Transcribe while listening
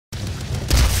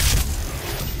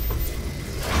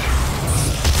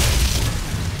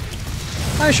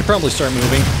I should probably start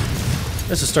moving.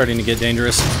 This is starting to get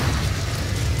dangerous.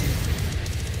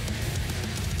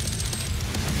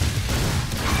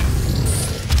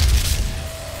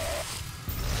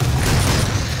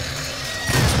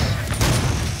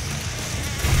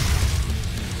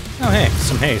 Oh hey,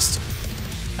 some haste.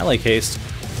 I like haste.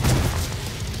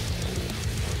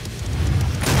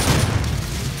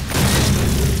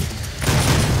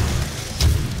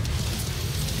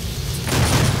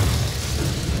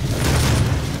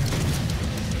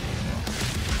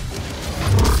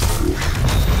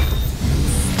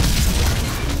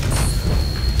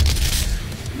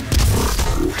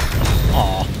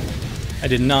 Aw, I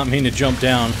did not mean to jump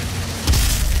down.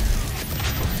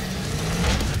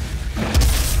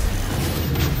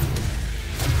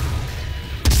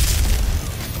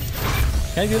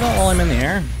 Can I do that while I'm in the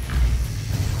air?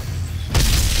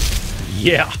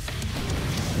 Yeah!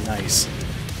 Nice.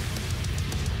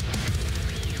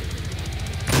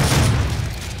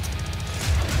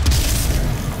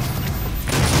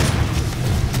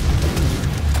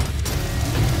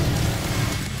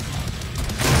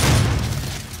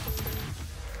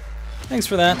 Thanks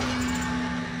for that.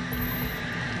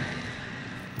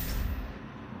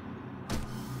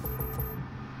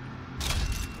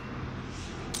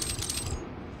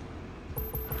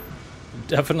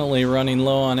 Definitely running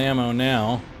low on ammo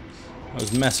now. I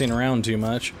was messing around too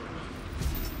much.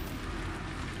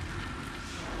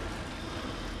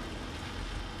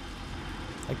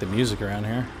 I like the music around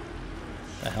here.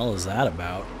 What the hell is that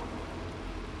about?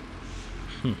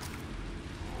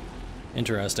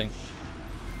 Interesting.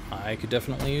 I could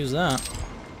definitely use that.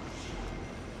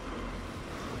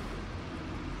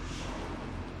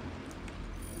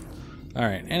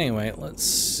 Alright, anyway, let's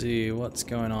see what's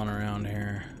going on around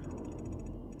here.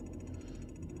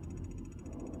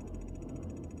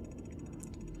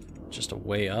 Just a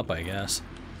way up, I guess.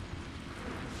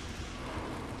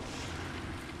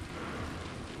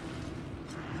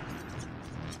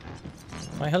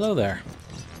 Why, hello there.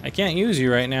 I can't use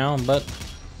you right now, but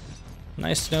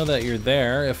nice to know that you're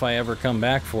there if I ever come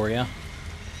back for you.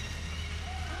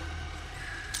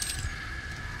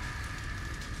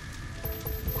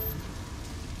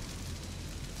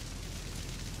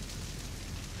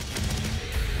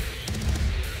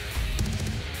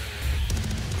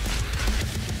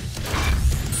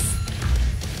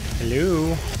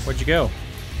 Hello? Where'd you go?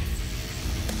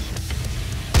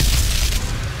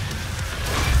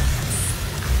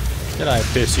 Did I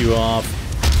piss you off?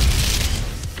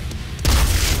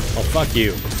 Oh, fuck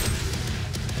you.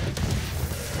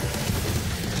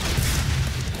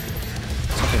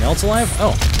 Something else alive?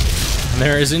 Oh.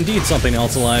 There is indeed something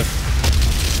else alive.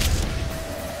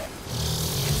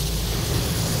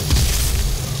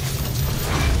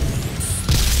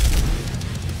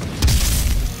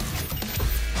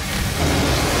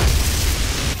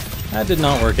 That did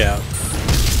not work out.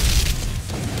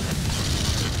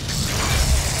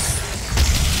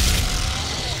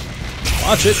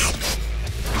 Watch it.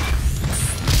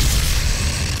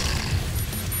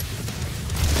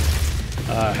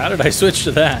 How did I switch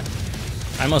to that?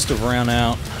 I must have ran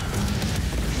out.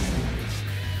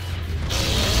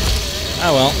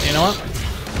 Oh well, you know what?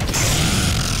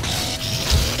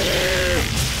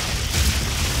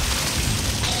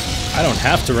 I don't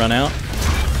have to run out.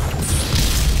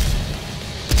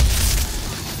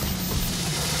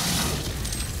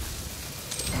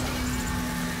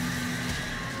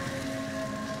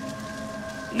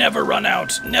 Never run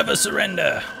out, never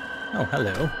surrender. Oh,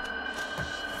 hello.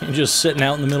 You're just sitting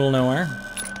out in the middle of nowhere.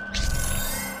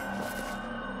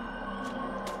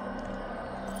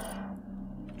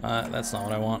 That's not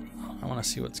what I want. I want to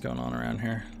see what's going on around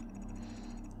here.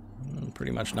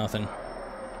 Pretty much nothing.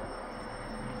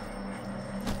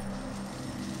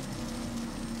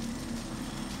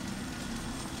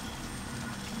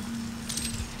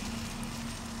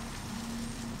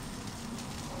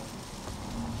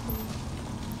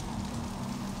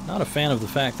 Not a fan of the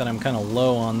fact that I'm kind of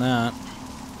low on that.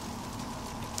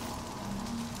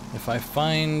 If I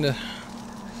find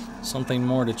something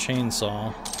more to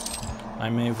chainsaw, I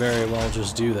may very well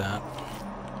just do that.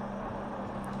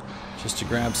 Just to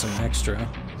grab some extra.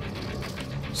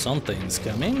 Something's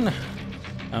coming.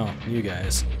 Oh, you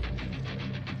guys.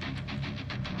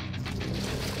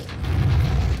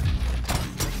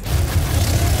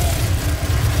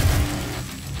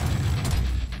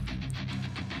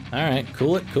 Alright,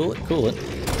 cool it, cool it, cool it.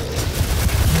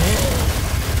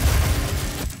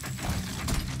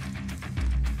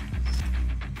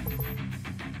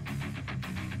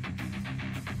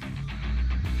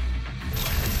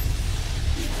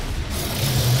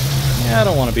 Yeah, I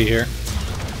don't want to be here.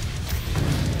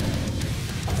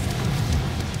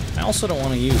 also don't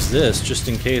want to use this just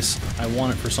in case I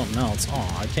want it for something else.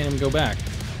 Aw, I can't even go back.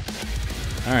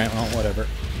 Alright, well, whatever.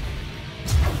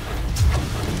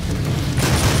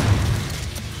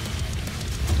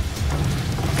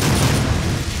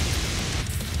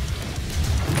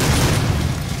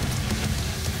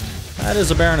 That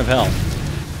is a Baron of Hell.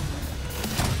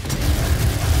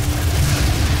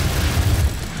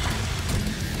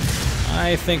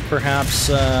 I think perhaps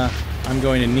I'm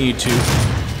going to need to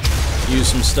use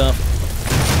some stuff.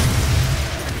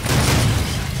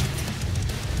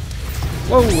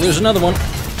 Whoa, there's another one.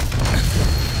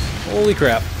 Holy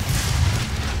crap.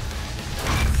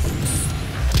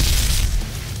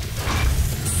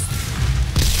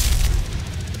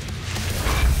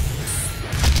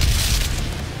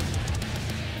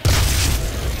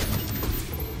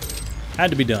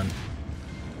 Had to be done.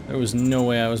 There was no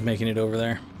way I was making it over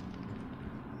there.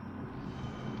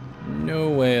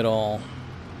 No way at all.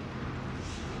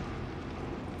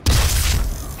 What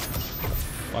the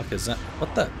fuck is that?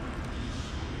 What the?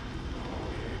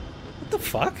 What the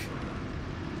fuck?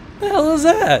 What the hell is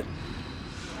that?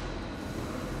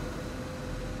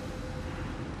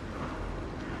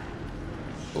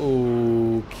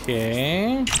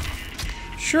 Okay.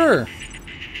 Sure.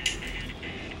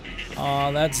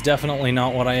 That's definitely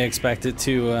not what I expected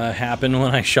to happen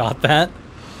when I shot that.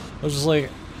 I was just like,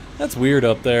 that's weird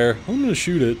up there. I'm gonna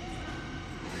shoot it.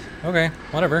 Okay,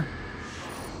 whatever.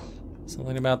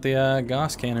 Something about the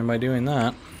Gauss cannon by doing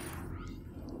that.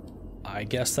 I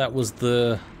guess that was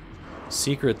the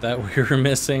secret that we were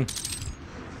missing.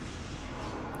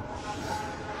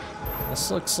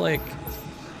 This looks like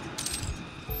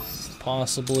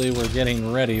possibly we're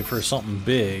getting ready for something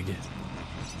big.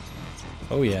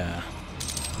 Oh yeah.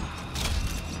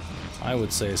 I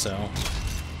would say so.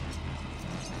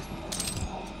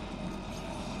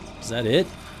 Is that it?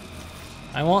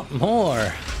 I want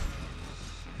more!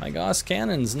 My Gauss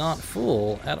cannon's not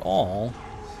full at all.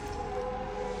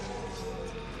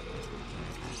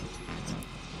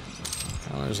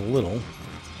 Well, there's a little.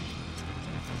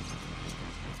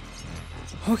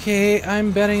 Okay,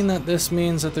 I'm betting that this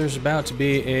means that there's about to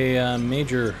be a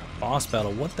major boss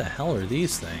battle. What the hell are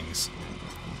these things?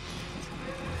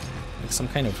 Like some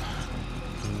kind of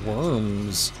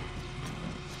worms.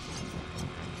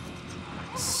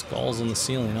 Skulls on the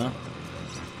ceiling, huh?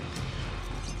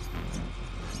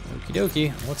 Okie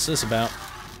dokie, what's this about?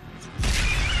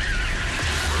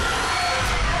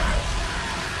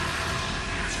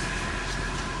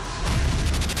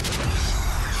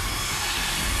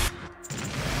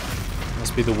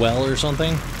 Must be the well or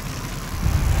something?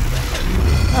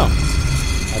 Oh,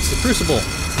 that's the crucible.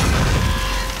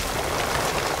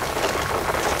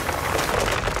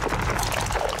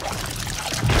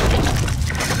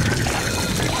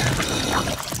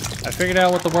 I figured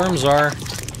out what the worms are.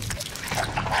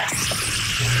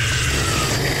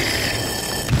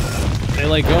 They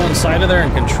like go inside of there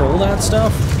and control that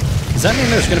stuff? Does that mean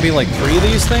there's gonna be like 3 of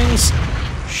these things?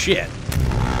 Shit.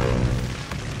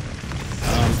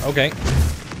 Okay.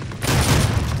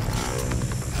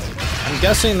 I'm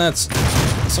guessing that's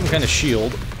some kind of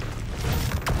shield.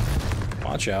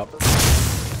 Watch out.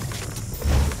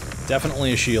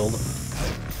 Definitely a shield.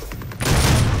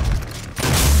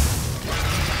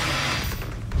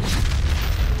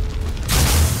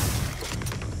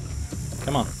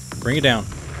 Come on, bring it down.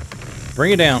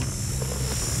 Bring it down.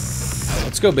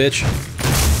 Let's go, bitch.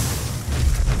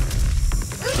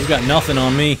 You got nothing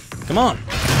on me. Come on.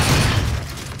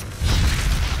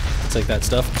 I'll take that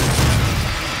stuff.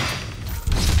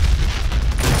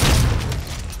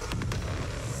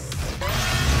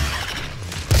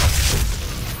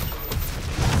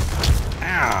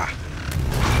 Ah.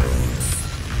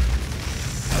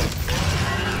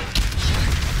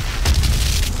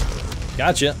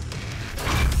 Gotcha.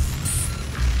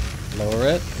 Lower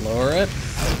it, lower it.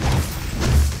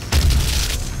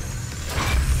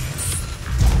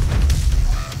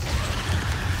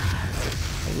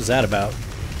 What was that about?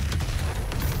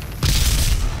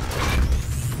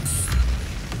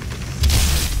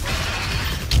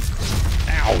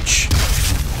 Ouch.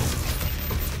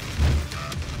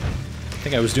 I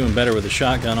think I was doing better with the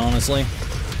shotgun, honestly.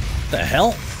 What the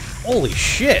hell? Holy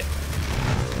shit.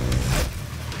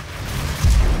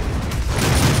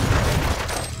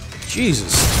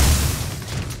 Jesus.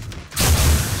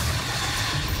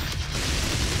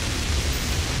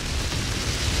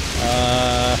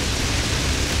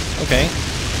 Okay.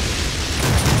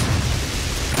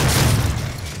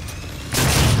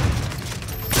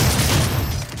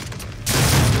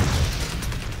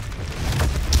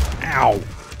 Ow.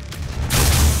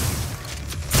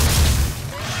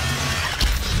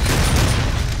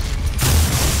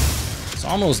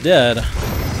 Almost dead. I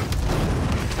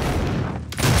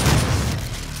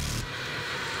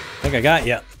think I got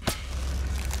you.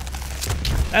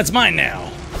 That's mine now.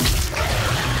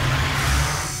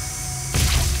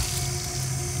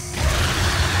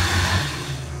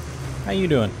 How you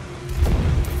doing?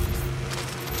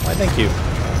 Why, thank you.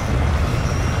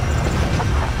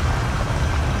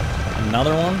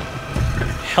 Another one?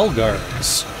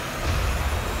 Hellguards.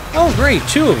 Oh, great,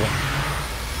 2 of them.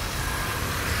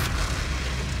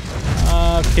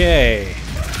 Okay.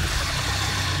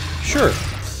 Sure.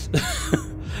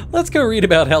 Let's go read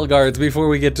about Hellguards before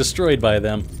we get destroyed by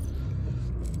them.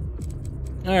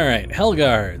 Alright,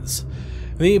 Hellguards.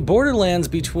 The borderlands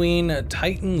between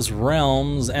Titan's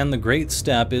realms and the Great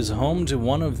Steppe is home to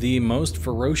one of the most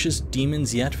ferocious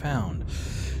demons yet found,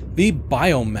 the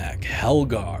biomech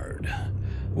Hellguard.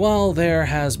 While there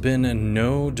has been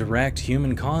no direct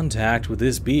human contact with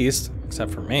this beast,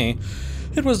 except for me,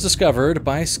 it was discovered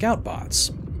by scout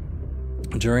bots.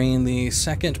 During the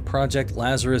second Project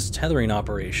Lazarus tethering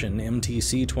operation,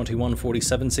 MTC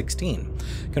 214716,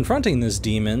 confronting this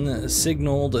demon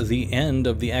signaled the end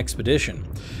of the expedition,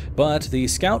 but the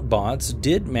scout bots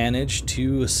did manage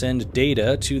to send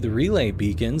data to the relay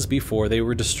beacons before they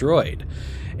were destroyed.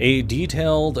 A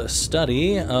detailed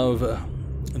study of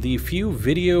the few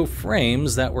video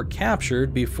frames that were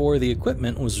captured before the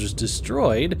equipment was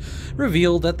destroyed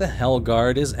revealed that the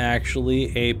Hellguard is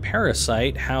actually a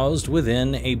parasite housed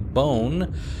within a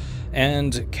bone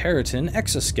and keratin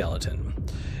exoskeleton.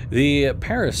 The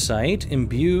parasite,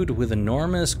 imbued with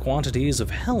enormous quantities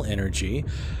of hell energy,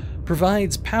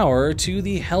 provides power to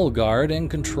the Hellguard and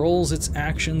controls its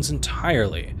actions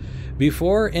entirely.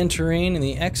 Before entering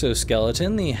the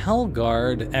exoskeleton, the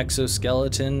Hellguard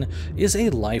exoskeleton is a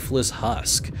lifeless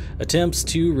husk. Attempts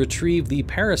to retrieve the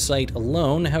parasite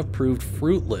alone have proved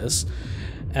fruitless,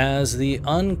 as the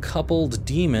uncoupled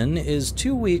demon is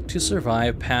too weak to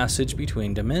survive passage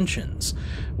between dimensions.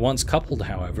 Once coupled,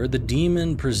 however, the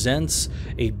demon presents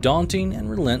a daunting and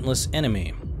relentless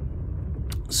enemy.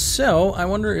 So, I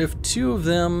wonder if 2 of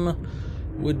them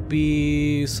would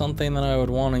be something that I would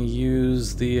want to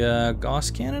use the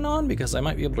Gauss cannon on, because I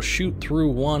might be able to shoot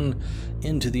through one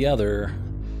into the other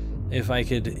if I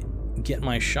could get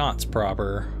my shots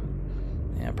proper.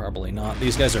 Yeah, probably not.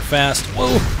 These guys are fast.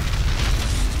 Whoa!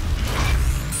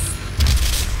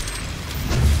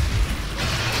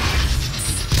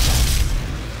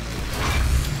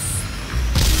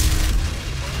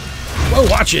 Whoa,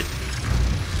 watch it!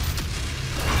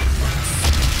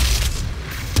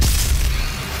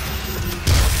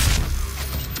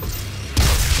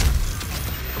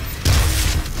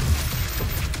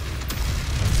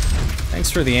 Thanks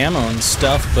for the ammo and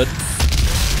stuff, but...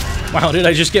 Wow, did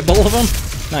I just get both of them?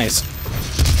 Nice.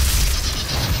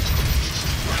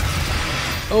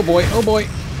 Oh boy, oh boy.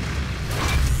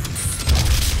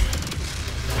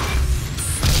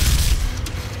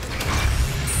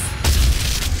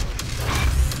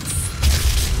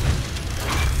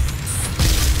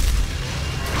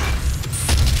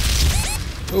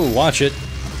 Ooh, watch it.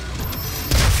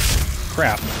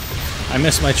 Crap. I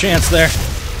missed my chance there.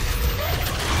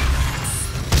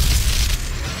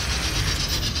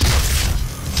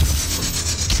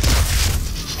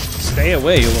 Stay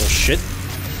away, you little shit.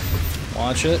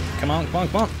 Watch it. Come on, come on,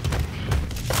 come on.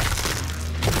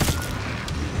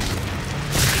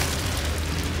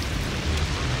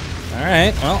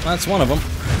 Alright, well, that's one of them.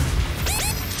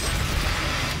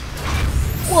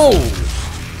 Whoa!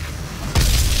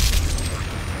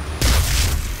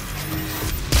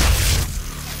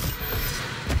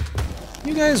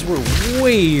 You guys were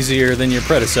way easier than your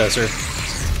predecessor.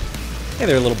 Hey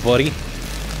there, little buddy.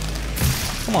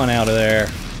 Come on out of there.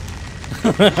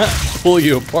 Pull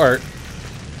you apart.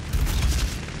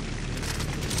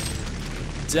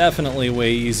 Definitely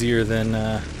way easier than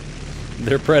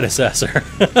their predecessor.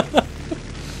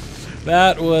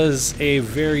 That was a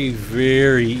very,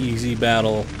 very easy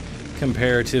battle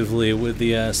comparatively with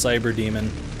the Cyber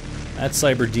Demon. That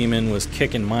Cyber Demon was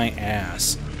kicking my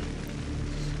ass.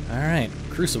 Alright,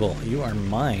 Crucible, you are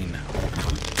mine.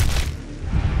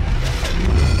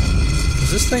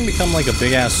 Does this thing become like a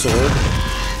big-ass sword?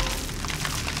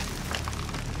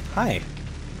 Hi.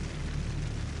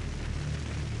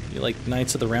 You like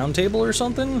Knights of the Round Table or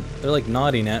something? They're like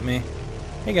nodding at me.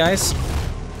 Hey guys.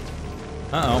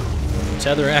 Uh-oh.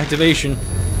 Tether activation.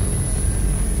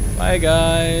 Bye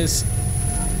guys.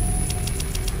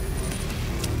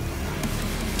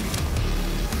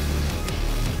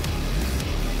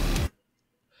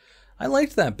 I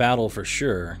liked that battle for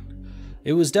sure.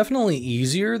 It was definitely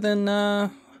easier than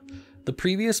the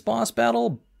previous boss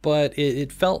battle, but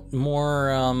it felt more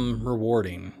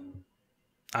rewarding.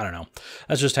 I don't know.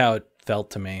 That's just how it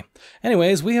felt to me.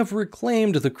 Anyways, we have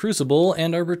reclaimed the Crucible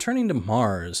and are returning to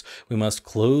Mars. We must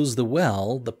close the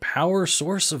well, the power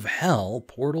source of hell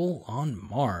portal on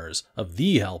Mars, of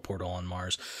the hell portal on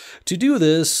Mars. To do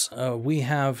this, we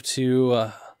have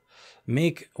to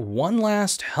make one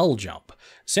last hell jump.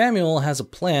 Samuel has a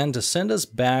plan to send us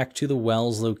back to the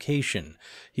well's location.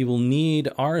 He will need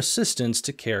our assistance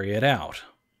to carry it out.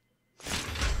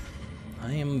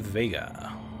 I am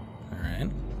Vega. All right.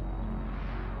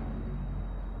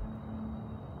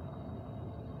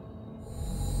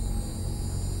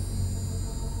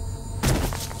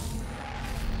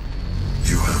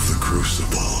 You have the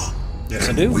Crucible. Yes,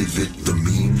 I do. With it, the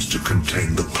means to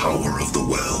contain the power of the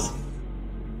well.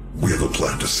 We have a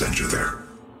plan to send you there.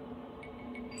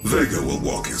 Vega will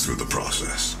walk you through the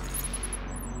process.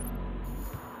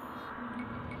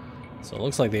 So it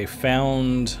looks like they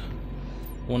found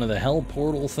one of the hell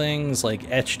portal things like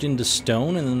etched into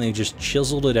stone, and then they just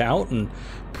chiseled it out and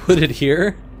put it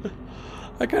here.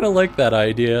 I kind of like that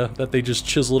idea, that they just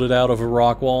chiseled it out of a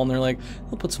rock wall and they're like,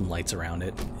 we'll put some lights around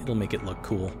it. It'll make it look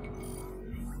cool.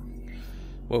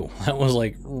 Whoa, that was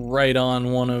like right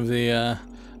on one of the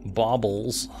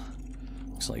baubles.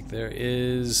 Looks like there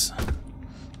is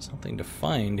something to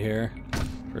find here.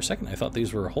 For a second I thought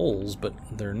these were holes, but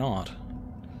they're not.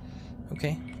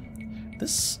 Okay.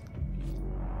 This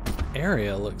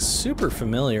area looks super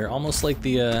familiar, almost like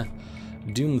the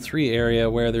Doom 3 area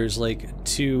where there's like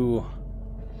 2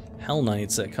 Hell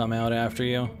Knights that come out after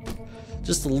you.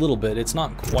 Just a little bit. It's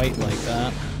not quite like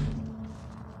that.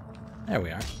 There we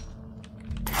are.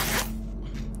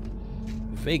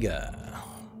 Vega.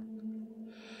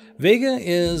 Vega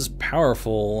is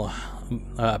powerful.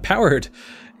 Powered.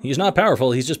 He's not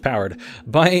powerful, he's just powered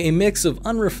by a mix of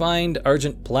unrefined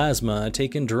Argent plasma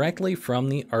taken directly from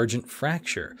the Argent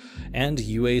fracture and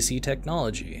UAC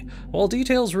technology. While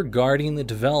details regarding the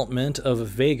development of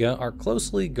Vega are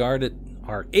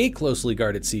a closely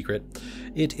guarded secret,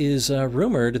 it is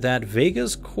rumored that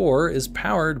Vega's core is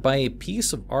powered by a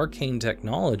piece of arcane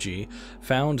technology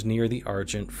found near the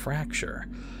Argent fracture.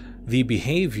 The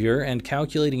behavior and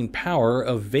calculating power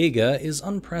of Vega is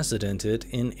unprecedented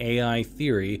in AI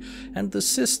theory, and the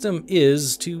system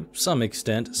is, to some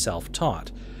extent,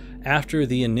 self-taught. After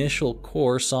the initial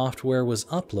core software was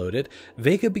uploaded,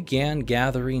 Vega began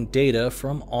gathering data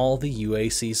from all the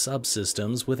UAC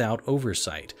subsystems without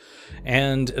oversight,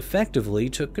 and effectively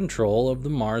took control of the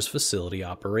Mars facility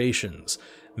operations.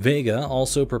 Vega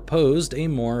also proposed a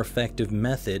more effective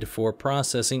method for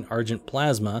processing Argent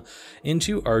plasma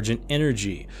into Argent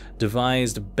energy,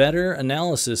 devised better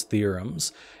analysis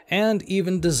theorems, and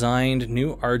even designed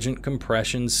new Argent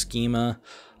compression schema,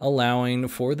 allowing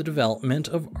for the development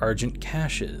of Argent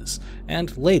caches,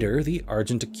 and later the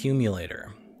Argent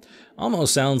accumulator.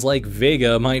 Almost sounds like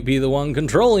Vega might be the one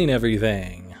controlling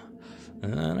everything. I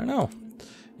don't know.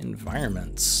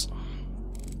 Environments.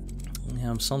 We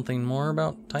have something more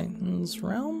about Titan's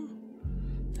Realm?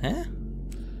 Huh?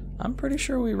 I'm pretty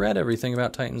sure we read everything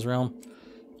about Titan's Realm.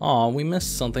 Aw, we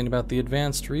missed something about the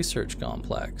Advanced Research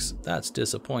Complex. That's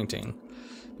disappointing.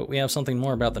 But we have something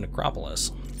more about the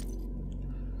Necropolis.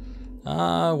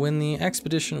 When the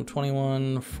expedition of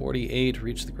 2148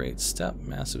 reached the Great Steppe,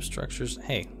 massive structures...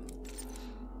 Hey,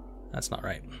 that's not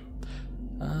right.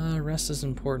 Rest is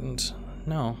important.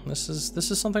 No, this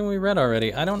is something we read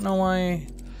already. I don't know why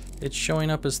it's showing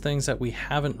up as things that we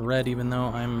haven't read, even though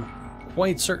I'm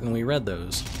quite certain we read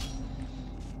those.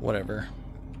 Whatever.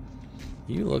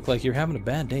 You look like you're having a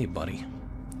bad day, buddy.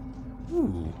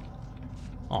 Ooh.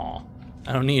 Aw,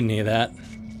 I don't need any of that.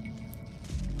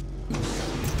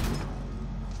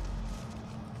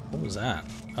 What was that?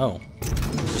 Oh,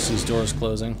 just these doors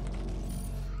closing.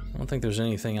 I don't think there's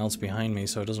anything else behind me,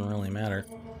 so it doesn't really matter.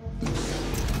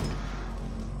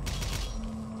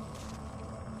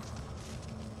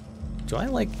 Do I,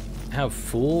 like, have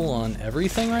full on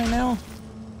everything right now?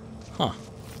 Huh.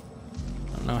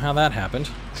 I don't know how that happened.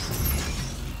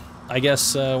 I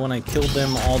guess when I killed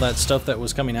them, all that stuff that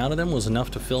was coming out of them was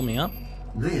enough to fill me up?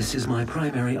 This is my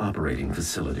primary operating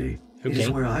facility. Okay. It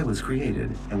is where I was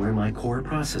created and where my core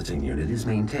processing unit is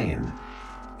maintained.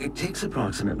 It takes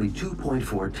approximately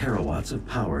 2.4 terawatts of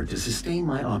power to sustain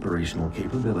my operational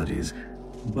capabilities,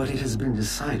 but it has been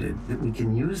decided that we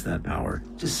can use that power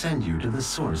to send you to the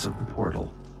source of the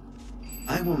portal.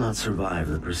 I will not survive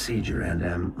the procedure and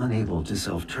am unable to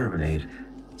self-terminate,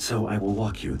 so I will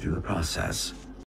walk you through the process.